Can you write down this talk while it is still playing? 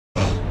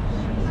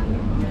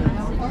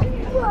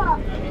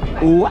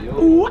Ooh,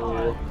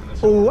 ooh,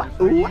 ooh, ooh,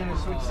 ooh,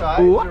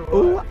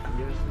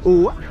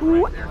 ooh,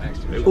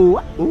 ooh,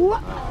 ooh.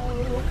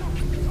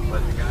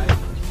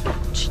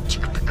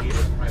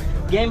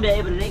 Game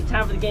day, but it ain't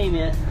time for the game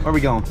yet. Where are we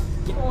going?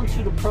 Going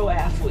to the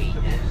ProAthlete.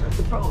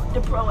 The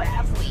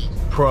ProAthlete.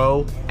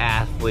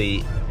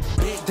 ProAthlete.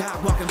 Big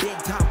dog walking big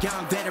talk,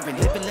 young veteran.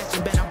 Living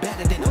legend, bet I'm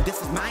better than them.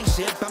 This is my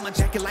shit. I'm a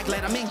jacket like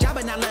let them in. Y'all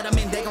better not let them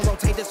in. They gon'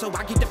 rotate this, so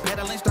I keep the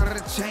pedaling. Started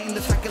a chain,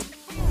 looks like a.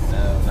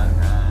 No, not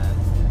right.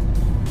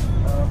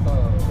 Oh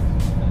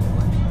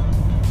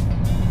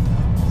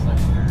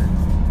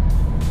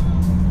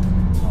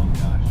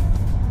gosh.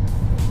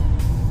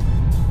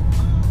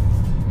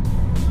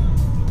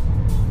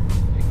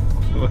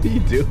 What are you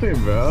doing,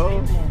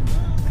 bro?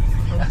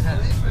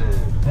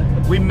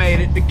 We made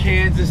it to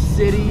Kansas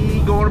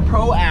City, going to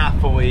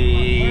ProAthlete.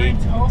 We're in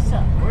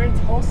Tulsa. We're in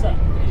Tulsa. I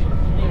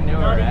don't even know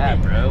where we're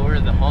at, bro. We're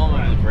the home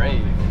of the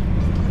brave.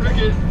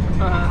 Cricket.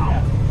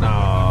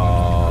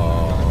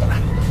 No.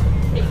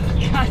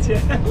 Gotcha.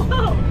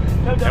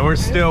 And we're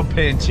still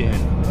pinching.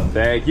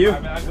 Thank you.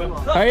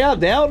 Hurry up,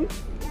 Dalton.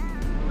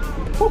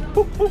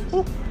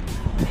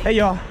 Hey,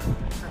 y'all.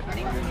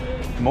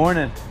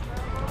 Morning.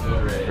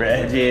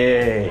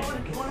 Reggie.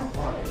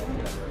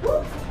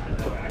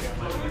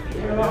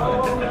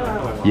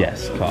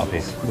 Yes,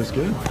 coffee. What's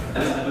good?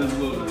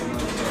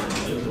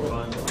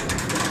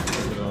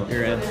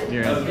 You're in.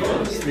 You're in.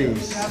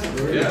 These.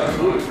 Yeah,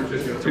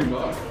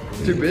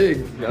 too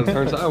big. Gotta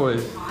turn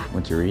sideways.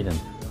 What you reading?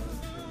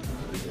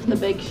 The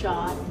Big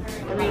Shot.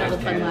 I read all the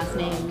fun last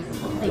names.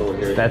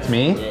 That's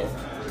me?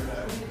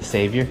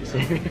 Savior?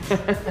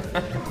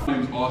 My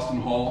name is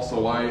Austin Hall,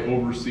 so I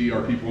oversee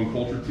our people and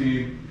culture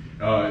team.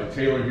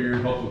 Taylor here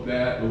helps with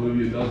that.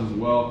 Olivia does as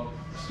well.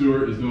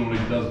 Stuart is doing what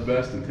he does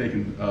best and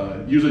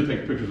usually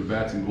taking pictures of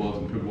bats and gloves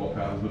and pickleball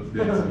paddles, but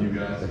today it's you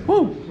guys.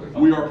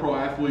 We are pro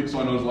athletes, so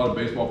I know there's a lot of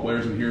baseball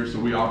players in here, so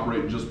we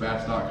operate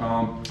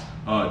JustBats.com,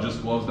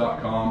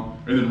 JustGloves.com,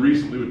 and then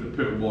recently with the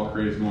pickleball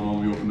craze going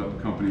on, we opened up a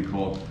company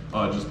called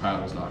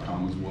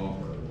JustPaddles.com as well.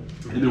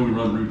 And then we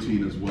run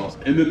routine as well.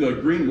 And then the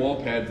green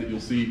wall pads that you'll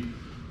see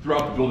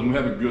throughout the building, we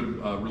have a good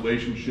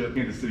relationship.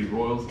 Kansas City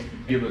Royals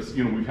give us,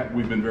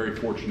 we've been very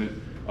fortunate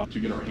to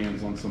get our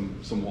hands on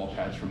some wall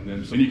pads from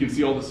them. So, and you can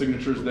see all the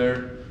signatures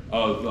there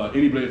of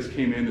anybody that's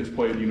came in that's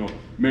played,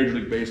 Major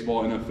League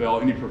Baseball,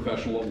 NFL, any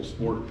professional level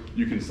sport,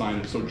 you can sign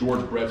it. So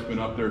George Brett's been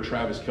up there,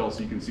 Travis Kelce,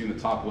 you can see in the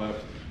top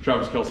left.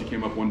 Travis Kelce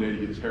came up one day to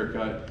get his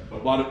haircut. A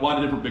lot of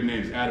different big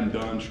names, Adam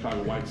Dunn,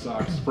 Chicago White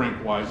Sox,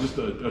 Frank White, just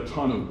a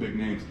ton of big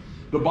names.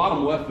 The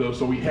bottom left though,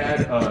 so we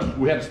had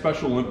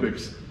Special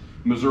Olympics,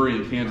 Missouri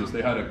and Kansas.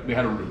 They had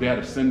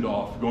a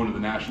send-off going to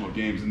the national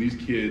games, and these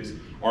kids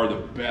are the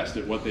best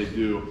at what they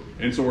do.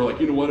 And so we're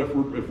like, you know what, if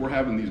we're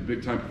having these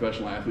big-time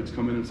professional athletes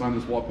come in and sign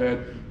this wall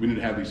pad, we need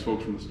to have these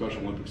folks from the Special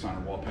Olympics sign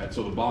our wall pad.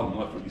 So the bottom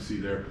left, what you see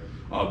there,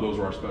 those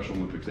are our Special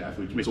Olympics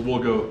athletes. So we'll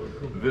go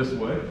this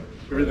way.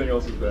 Everything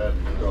else is bad.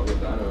 It's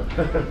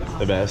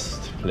the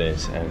best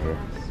place ever.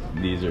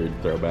 These are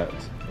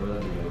throwbacks.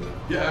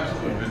 Yeah,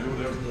 absolutely, man. Do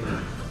whatever.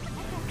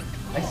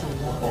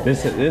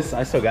 This,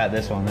 I still got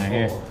this one right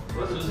here.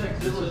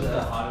 This was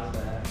the hottest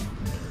bag.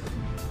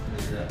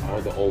 Oh,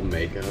 the old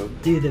makeup.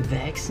 Dude, the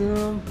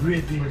Vexum.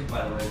 Ripping.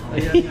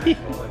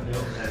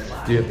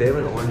 Dude, if they have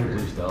an orange and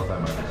blue stealth, I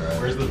might try.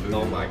 Where's the blue?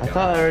 Oh my god. I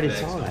thought I already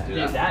saw that. Dude,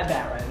 that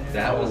bat right there.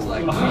 That was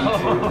like, oh my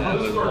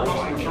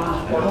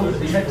god.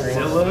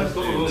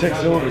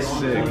 Texilla was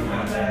sick. Dude, I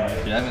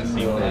haven't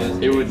seen those.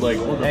 It would like.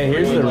 Hey,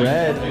 here's the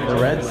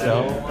red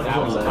cell. That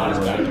was the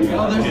hottest bag.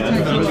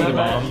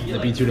 The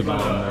B2 to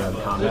bottom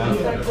combat.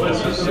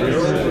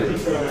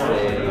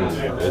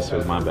 This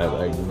was my bad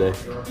bag today.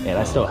 And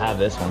I still have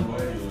this one.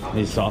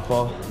 These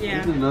softball.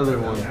 Yeah. There's another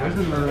one. There's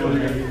another one.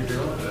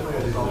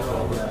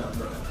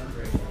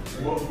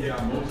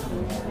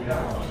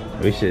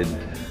 We should.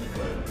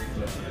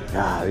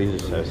 Ah, these are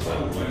so sick.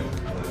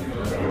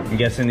 I'm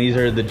guessing these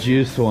are the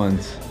juiced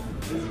ones.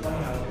 You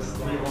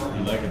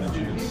liking the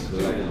juice?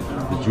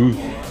 The juice.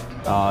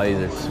 Oh, these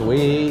are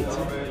sweet.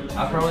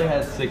 I probably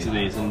had 6 of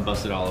these and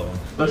busted all of them.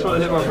 That's what I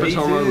hit my first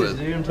home run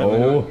with.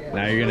 Oh,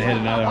 now you're gonna hit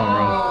another home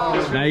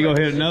run. Now you're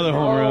gonna hit another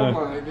home run.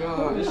 Oh my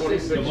god.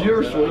 Did you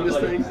ever swing this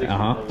thing?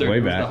 Uh-huh, way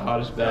The back.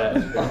 hottest bat.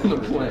 On the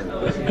planet.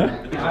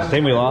 I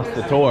think we lost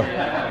the tour.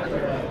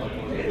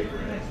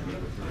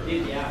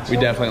 We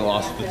definitely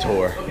lost the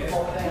tour.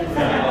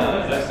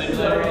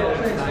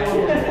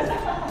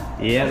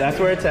 Yeah, that's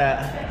where it's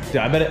at. Dude,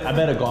 I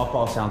bet a golf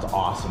ball sounds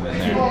awesome in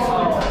there.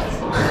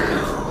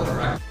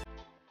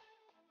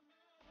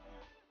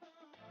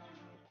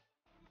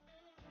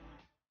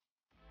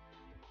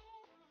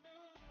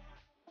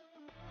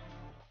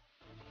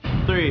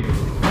 3, 2,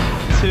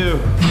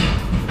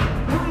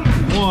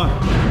 1.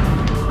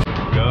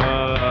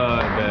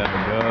 Good,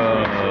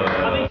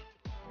 good.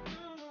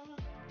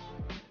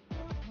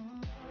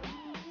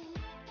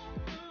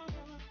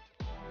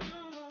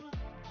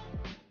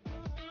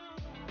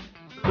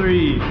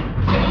 3, 2.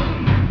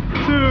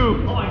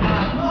 Oh my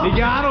God. He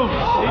got him.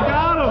 He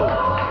got him.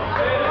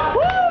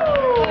 Woo!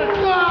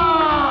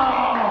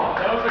 Wow.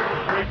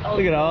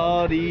 Look at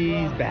all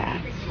these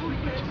bats.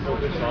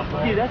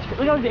 Dude, that's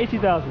look at the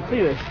 18,000. See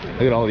this.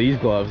 Look at all these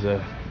gloves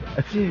though.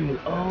 Dude,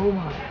 oh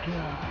my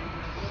god.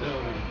 So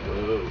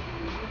good.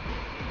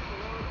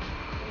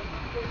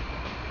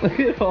 Look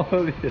at all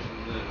of these.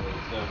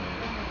 So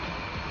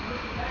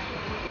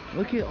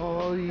Look at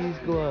all these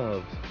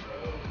gloves.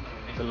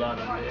 It's a lot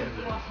of leather.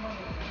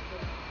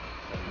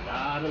 A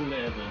lot of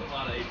leather. a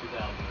lot of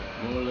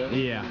 80,000. More leather.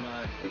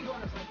 Yeah.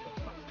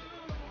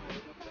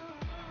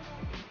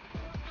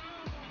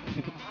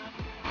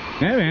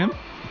 Hey man.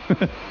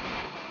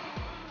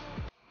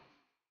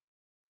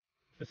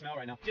 The smell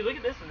right now. Dude, look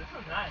at this one. This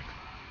one's nice.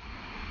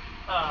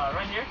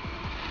 Right here.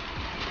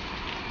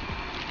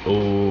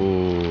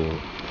 Oh.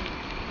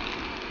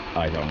 I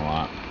like that one a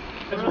lot.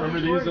 Remember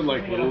these in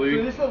like Little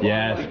League?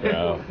 Yes,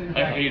 bro.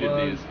 I hated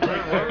these.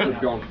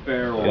 They've gone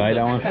feral. You like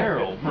that one?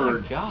 Feral. Oh my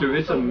god. Dude,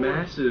 it's a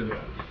massive.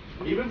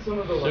 Even some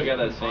of the still got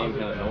that same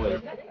kind of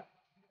noise.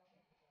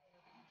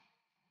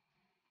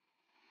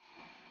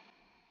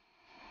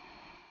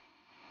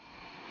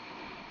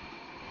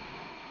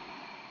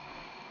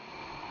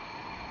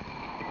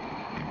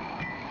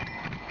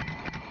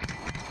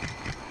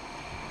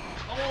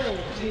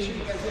 Make sure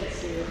you guys didn't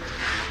see it.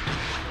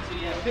 So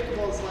yeah,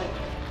 pickleball's like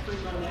free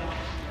run now.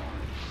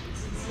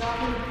 It's not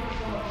going to be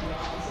fun to the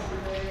office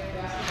every day.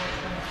 Basketball's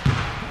kind of.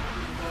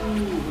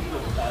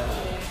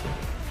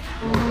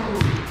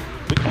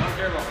 I don't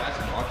care about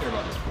basketball, I care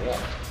about this wall.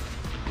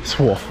 This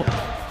wall.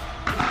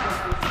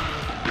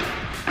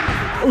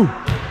 Ooh.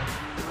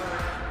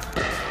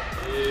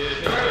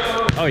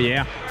 Oh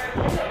yeah.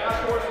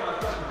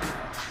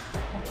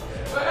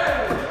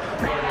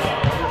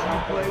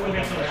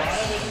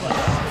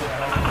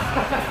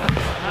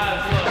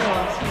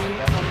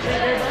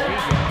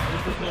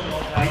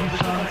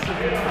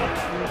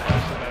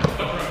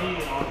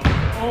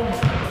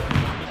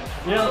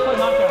 Yeah, let's play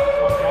knockout.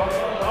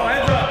 Oh,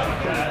 heads up!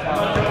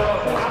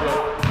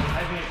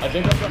 I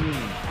think that's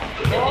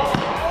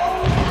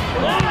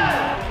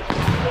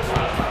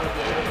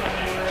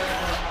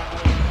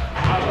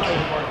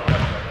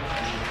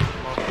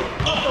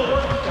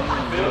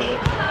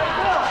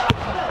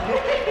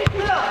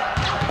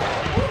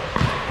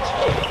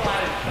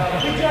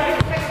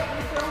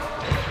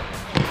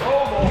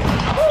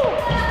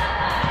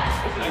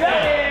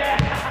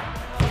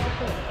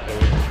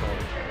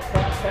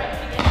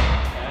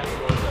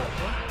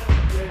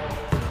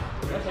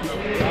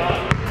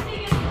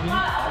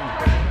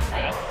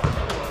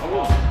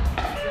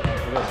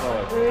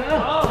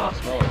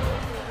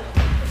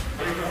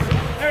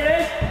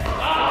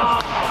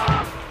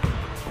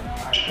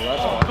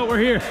Oh, we're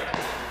here.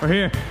 We're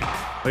here.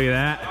 Look at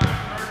that.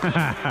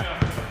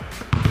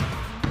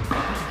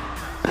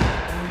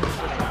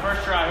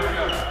 First try, here we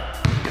go.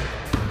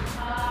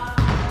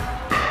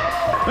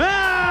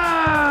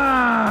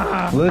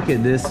 Ah! Look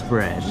at this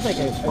spread.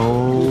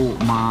 Oh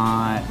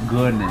my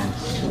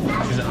goodness.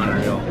 This is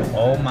unreal.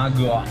 Oh my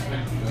god.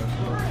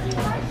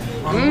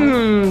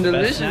 Mmm,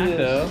 Best snack,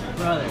 though.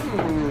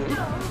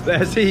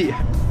 That's it.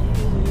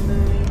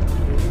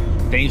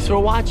 Thanks for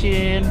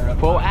watching,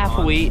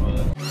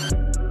 ProAthlete.